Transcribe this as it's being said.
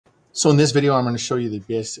So in this video, I'm going to show you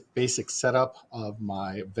the basic setup of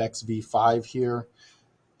my VEX V5 here.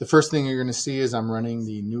 The first thing you're going to see is I'm running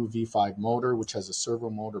the new V5 motor, which has a servo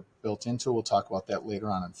motor built into it. We'll talk about that later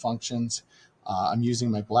on in functions. I'm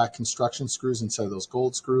using my black construction screws instead of those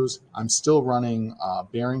gold screws. I'm still running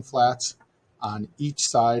bearing flats on each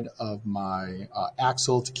side of my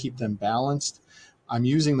axle to keep them balanced. I'm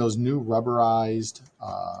using those new rubberized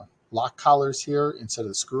lock collars here instead of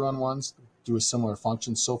the screw-on ones. Do a similar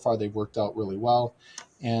function. So far they've worked out really well,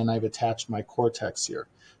 and I've attached my Cortex here.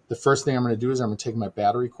 The first thing I'm going to do is I'm going to take my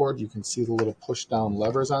battery cord. You can see the little push down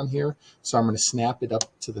levers on here, so I'm going to snap it up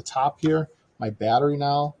to the top here. My battery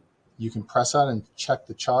now, you can press on and check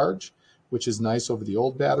the charge, which is nice over the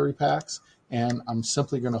old battery packs, and I'm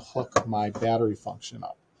simply going to hook my battery function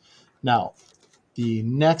up. Now the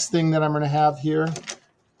next thing that I'm going to have here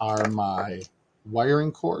are my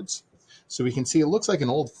wiring cords. So we can see it looks like an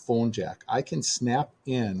old phone jack. I can snap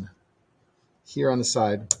in here on the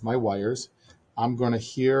side my wires. I'm going to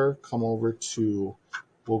here come over to,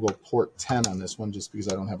 we'll go port 10 on this one just because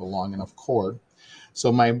I don't have a long enough cord. So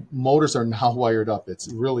my motors are now wired up. It's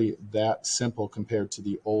really that simple compared to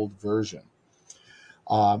the old version.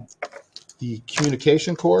 The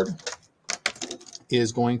communication cord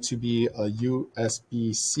is going to be a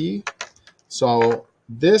USB-C. So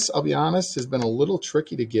this, I'll be honest, has been a little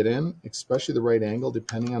tricky to get in, especially the right angle,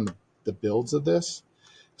 depending on the builds of this.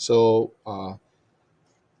 So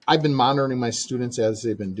I've been monitoring my students as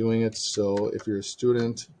they've been doing it. So if you're a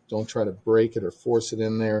student, don't try to break it or force it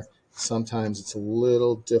in there. Sometimes it's a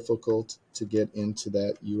little difficult to get into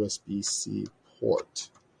that USB-C port.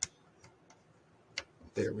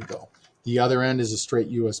 There we go. The other end is a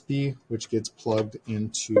straight USB, which gets plugged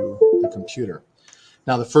into the computer.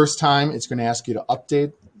 Now, the first time it's going to ask you to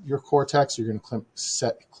update your Cortex. You're going to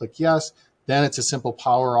click yes. Then it's a simple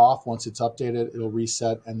power off. Once it's updated, it'll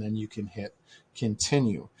reset, and then you can hit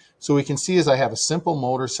continue. So we can see as I have a simple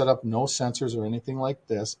motor set up, no sensors or anything like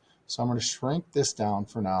this. So I'm going to shrink this down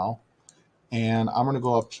for now. And I'm going to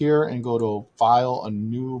go up here and go to File, a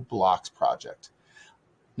new blocks project.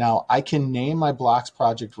 Now, I can name my blocks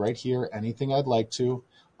project right here, anything I'd like to.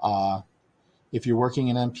 If you're working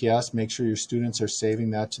in MPS, make sure your students are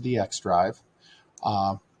saving that to the X drive.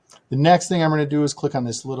 The next thing I'm going to do is click on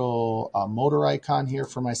this little motor icon here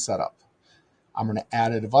for my setup. I'm going to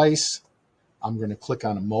add a device. I'm going to click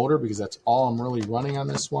on a motor because that's all I'm really running on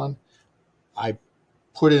this one. I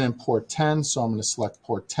put it in port 10, so I'm going to select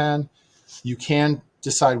port 10. You can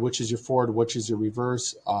decide which is your forward, which is your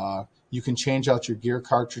reverse. You can change out your gear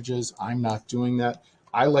cartridges. I'm not doing that.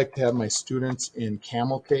 I like to have my students in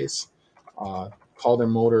camel case. Call their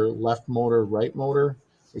motor left motor, right motor,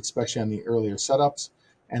 especially on the earlier setups.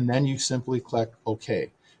 And then you simply click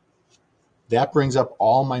OK. That brings up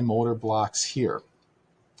all my motor blocks here.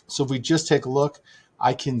 So if we just take a look,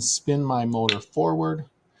 I can spin my motor forward.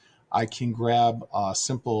 I can grab a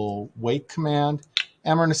simple wait command.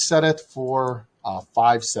 And I'm going to set it for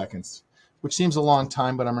 5 seconds, which seems a long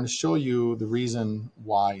time, but I'm going to show you the reason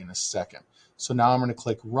why in a second. So now I'm going to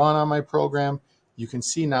click run on my program. You can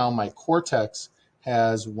see now my Cortex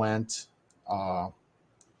has went, I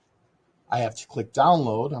have to click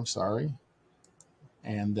download, I'm sorry,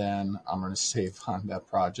 and then I'm going to save on that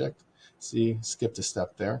project. See, skipped a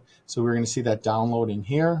step there. So we're going to see that downloading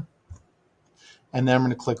here, and then I'm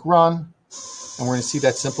going to click run, and we're going to see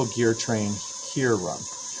that simple gear train here run.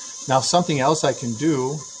 Now something else I can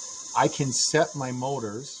do, I can set my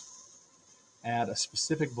motors at a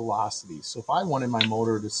specific velocity. So if I wanted my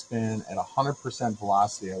motor to spin at 100%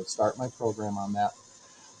 velocity, I would start my program on that.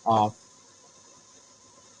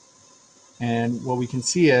 And what we can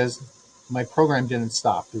see is my program didn't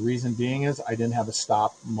stop. The reason being is I didn't have a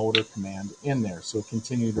stop motor command in there. So it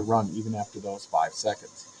continued to run even after those 5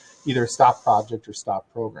 seconds. Either stop project or stop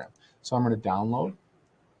program. So I'm going to download.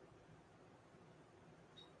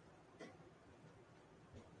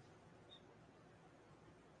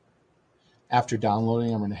 After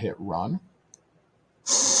downloading, I'm going to hit run.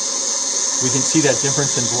 We can see that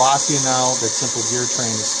difference in velocity now. That simple gear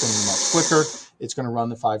train is spinning much quicker. It's going to run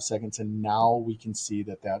the 5 seconds, and now we can see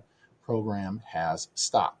that that program has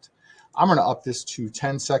stopped. I'm going to up this to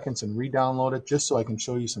 10 seconds and re-download it just so I can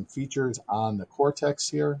show you some features on the Cortex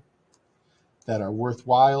here that are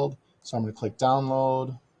worthwhile. So I'm going to click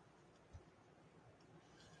download.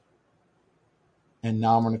 And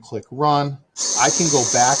now I'm going to click run. I can go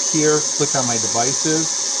back here, click on my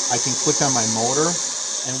devices. I can click on my motor,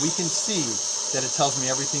 and we can see that it tells me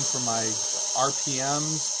everything from my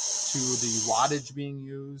RPMs to the wattage being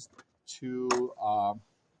used to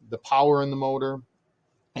the power in the motor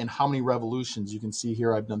and how many revolutions. You can see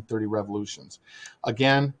here I've done 30 revolutions.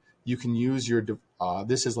 Again, you can use your,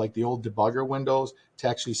 this is like the old debugger windows to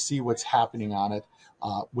actually see what's happening on it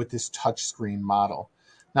with this touchscreen model.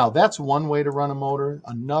 Now that's one way to run a motor.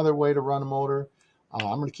 Another way to run a motor, I'm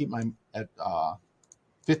going to keep my at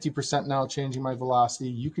 50% now, changing my velocity.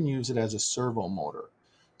 You can use it as a servo motor.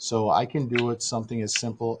 So I can do it something as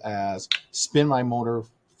simple as spin my motor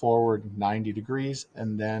forward 90 degrees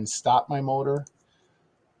and then stop my motor.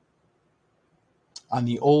 On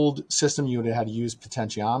the old system, you would have had to use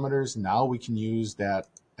potentiometers. Now we can use that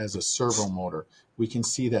as a servo motor. We can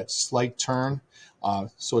see that slight turn.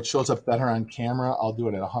 So it shows up better on camera. I'll do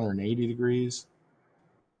it at 180 degrees.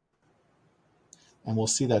 And we'll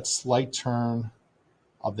see that slight turn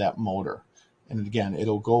of that motor. And again,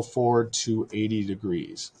 it'll go forward to 80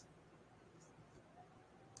 degrees.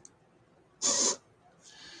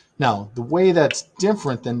 Now, the way that's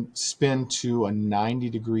different than spin to a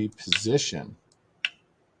 90-degree position,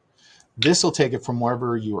 this will take it from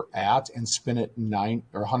wherever you're at and spin it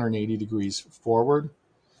 180 degrees forward.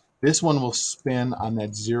 This one will spin on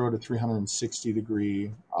that 0 to 360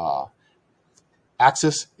 degree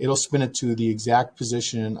axis. It'll spin it to the exact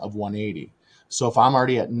position of 180. So if I'm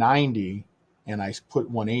already at 90 and I put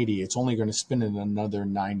 180, it's only going to spin it another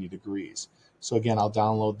 90 degrees. So again, I'll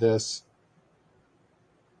download this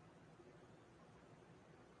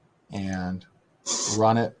and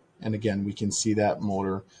run it. And again, we can see that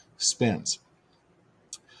motor spins.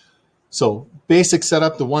 So basic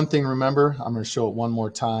setup, the one thing, remember, I'm going to show it one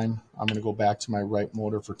more time. I'm going to go back to my right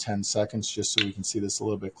motor for 10 seconds just so we can see this a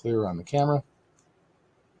little bit clearer on the camera.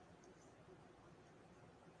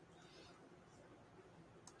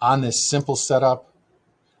 On this simple setup,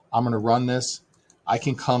 I'm going to run this. I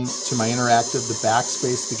can come to my interactive, the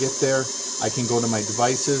backspace to get there. I can go to my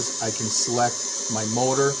devices. I can select my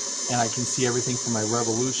motor, and I can see everything from my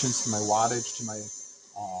revolutions to my wattage to my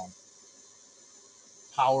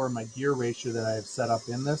power and my gear ratio that I have set up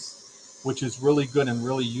in this, which is really good and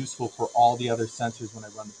really useful for all the other sensors when I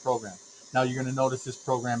run the program. Now you're going to notice this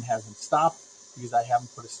program hasn't stopped because I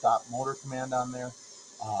haven't put a stop motor command on there.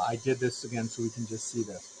 I did this again so we can just see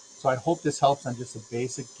this. So I hope this helps on just a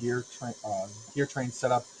basic gear train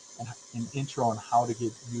setup and an intro on how to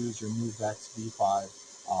use your new VEX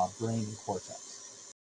V5 brain and Cortex.